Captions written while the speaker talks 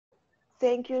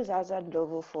Thank you, Zaza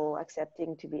Ndhlovu, for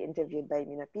accepting to be interviewed by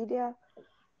Immunopaedia.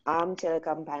 I'm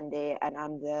Telekam Pandey, and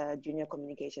I'm the Junior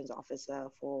Communications Officer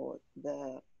for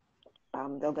the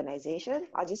organization.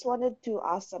 I just wanted to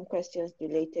ask some questions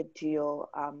related to your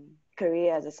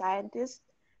career as a scientist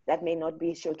that may not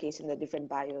be showcased in the different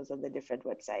bios on the different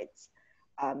websites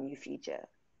you feature.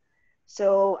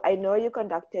 So I know you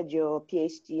conducted your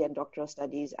PhD and doctoral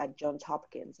studies at Johns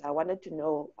Hopkins. I wanted to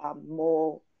know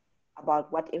more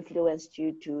about what influenced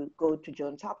you to go to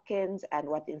Johns Hopkins and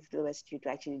what influenced you to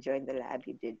actually join the lab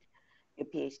you did your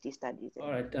PhD studies in. All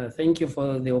right, thank you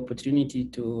for the opportunity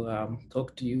to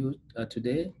talk to you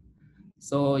today.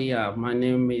 So yeah, my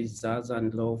name is Zaza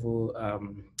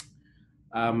Ndhlovu.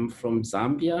 I'm from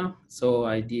Zambia, so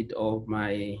I did all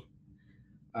my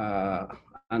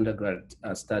undergrad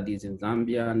studies in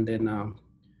Zambia, and then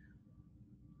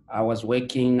I was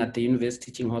working at the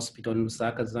University Teaching Hospital in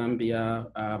Lusaka, Zambia,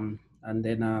 and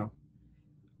then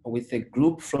with a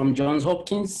group from Johns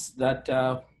Hopkins that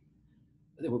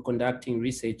they were conducting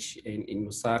research in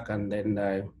Lusaka, and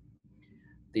then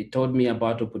they told me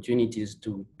about opportunities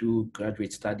to do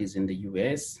graduate studies in the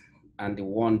US, and they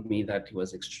warned me that it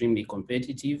was extremely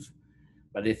competitive,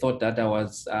 but they thought that I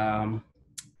was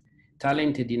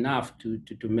talented enough to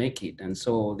make it. And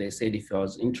so they said if I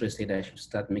was interested, I should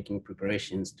start making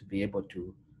preparations to be able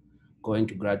to go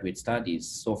into graduate studies.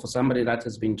 So for somebody that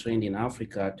has been trained in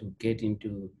Africa to get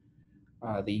into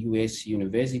the US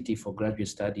university for graduate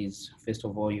studies, first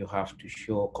of all, you have to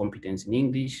show competence in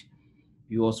English.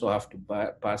 You also have to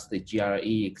pass the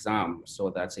GRE exam. So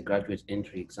that's a graduate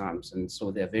entry exams. And so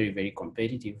they're very, very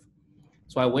competitive.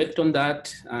 So I worked on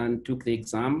that and took the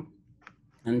exam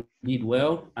and did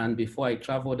well. And before I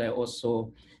traveled, I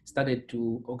also started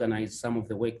to organize some of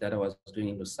the work that I was doing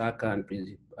in Lusaka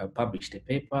and published a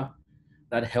paper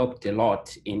that helped a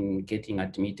lot in getting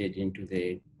admitted into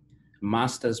the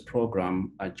master's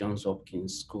program at Johns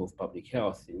Hopkins School of Public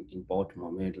Health in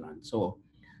Baltimore, Maryland. So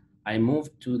I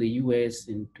moved to the US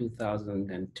in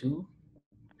 2002,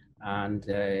 and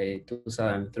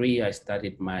 2003, I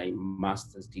started my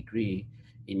master's degree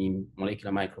in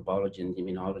molecular microbiology and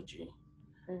immunology.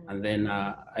 Mm-hmm. And then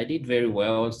I did very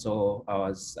well, so I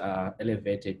was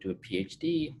elevated to a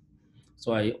PhD.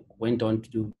 So I went on to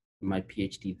do my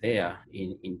PhD there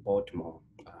in Baltimore.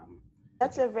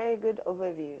 That's a very good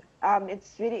overview.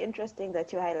 It's really interesting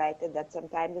that you highlighted that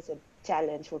sometimes it's a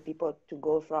challenge for people to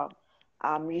go from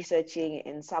researching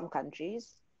in some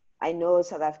countries. I know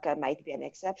South Africa might be an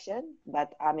exception,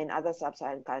 but in other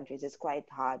sub-Saharan countries, it's quite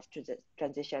hard to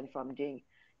transition from doing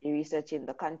the research in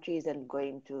the countries and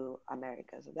going to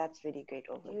America. So that's really great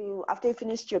overview. After you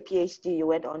finished your PhD, you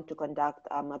went on to conduct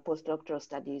a postdoctoral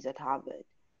studies at Harvard.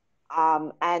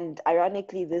 And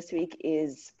ironically, this week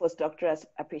is Postdoctoral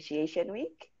Appreciation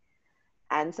Week.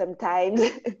 And sometimes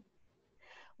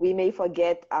we may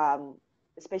forget,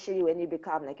 especially when you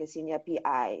become like a senior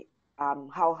PI,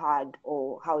 how hard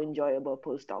or how enjoyable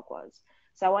postdoc was.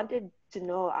 So I wanted to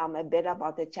know a bit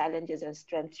about the challenges and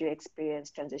strengths you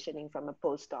experienced transitioning from a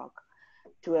postdoc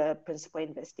to a principal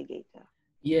investigator.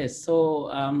 Yes, so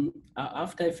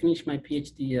after I finished my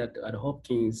PhD at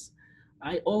Hopkins,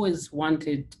 I always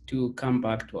wanted to come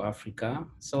back to Africa.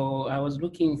 So I was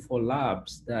looking for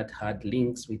labs that had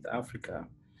links with Africa.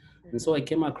 And so I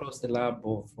came across the lab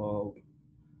of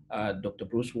Dr.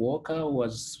 Bruce Walker, who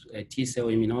was a T-cell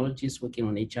immunologist working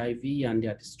on HIV, and they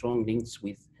had strong links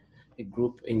with a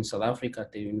group in South Africa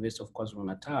at the University of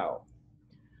KwaZulu-Natal.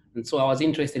 And so I was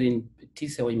interested in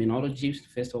T-cell immunology,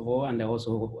 first of all, and I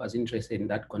also was interested in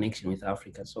that connection with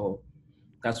Africa. So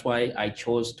that's why I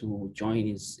chose to join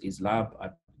his lab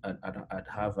at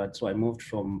Harvard. So I moved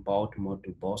from Baltimore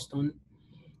to Boston,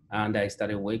 and I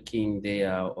started working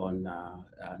there on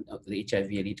the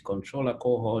HIV elite controller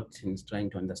cohort and trying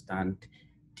to understand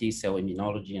T-cell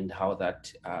immunology and how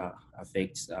that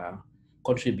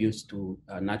contributes to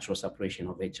natural suppression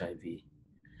of HIV.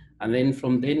 And then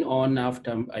from then on,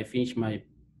 after I finished my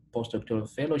postdoctoral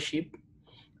fellowship,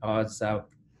 I was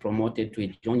promoted to a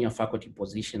junior faculty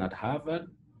position at Harvard.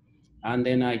 And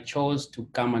then I chose to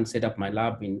come and set up my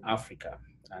lab in Africa.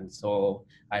 And so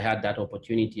I had that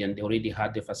opportunity, and they already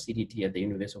had the facility at the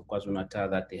University of KwaZulu-Natal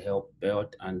that they helped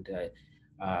build and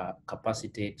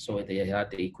capacitate. So they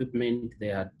had the equipment, they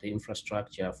had the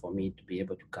infrastructure for me to be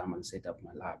able to come and set up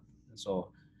my lab. And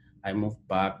so I moved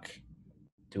back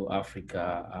to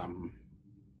Africa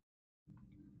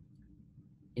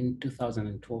in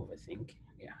 2012, I think.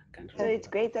 Yeah. So it's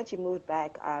great that you moved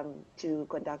back to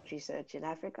conduct research in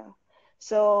Africa.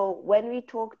 So when we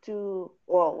talk to,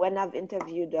 or when I've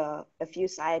interviewed a few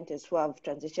scientists who have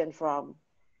transitioned from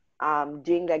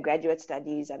doing their graduate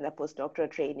studies and their postdoctoral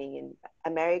training in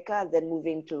America, then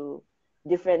moving to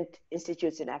different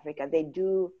institutes in Africa, they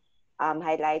do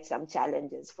highlight some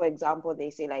challenges. For example, they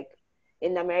say like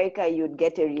in America, you'd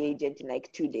get a reagent in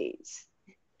like 2 days.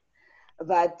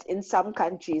 But in some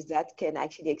countries, that can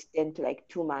actually extend to like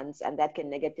 2 months, and that can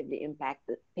negatively impact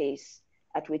the pace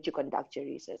at which you conduct your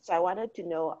research. So I wanted to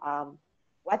know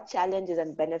what challenges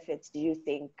and benefits do you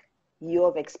think you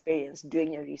have experienced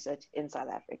doing your research in South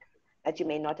Africa that you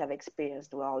may not have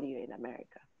experienced while you're in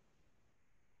America?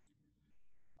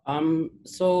 One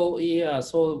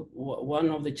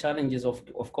of the challenges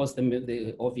of course,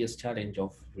 the obvious challenge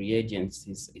of reagents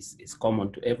is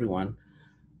common to everyone.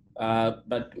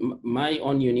 But my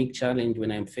own unique challenge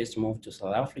when I first moved to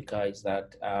South Africa is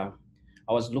that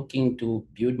I was looking to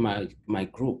build my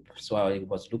group. So I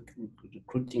was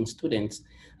recruiting students,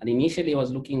 and initially I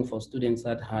was looking for students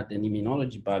that had an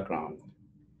immunology background.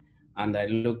 And I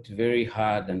looked very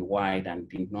hard and wide and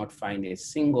did not find a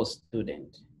single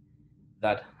student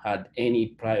that had any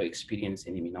prior experience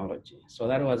in immunology. So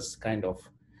that was kind of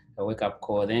a wake-up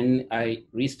call. Then I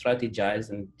re-strategized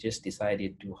and just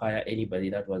decided to hire anybody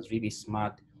that was really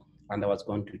smart, and I was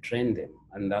going to train them.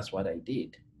 And that's what I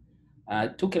did.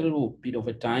 It took a little bit of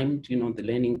a time to, the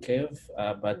learning curve,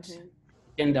 but it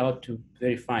turned out to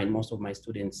very fine. Most of my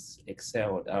students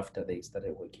excelled after they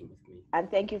started working with me.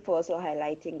 And thank you for also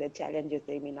highlighting the challenge with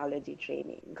the immunology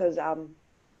training, because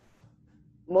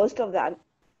most of the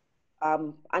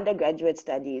undergraduate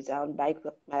studies on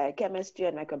biochemistry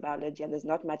and microbiology, and there's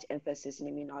not much emphasis in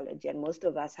immunology. And most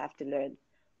of us have to learn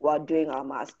while doing our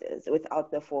masters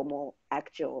without the formal,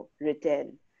 actual,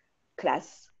 written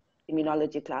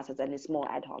immunology classes, and it's more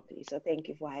ad hoc. So thank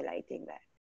you for highlighting that.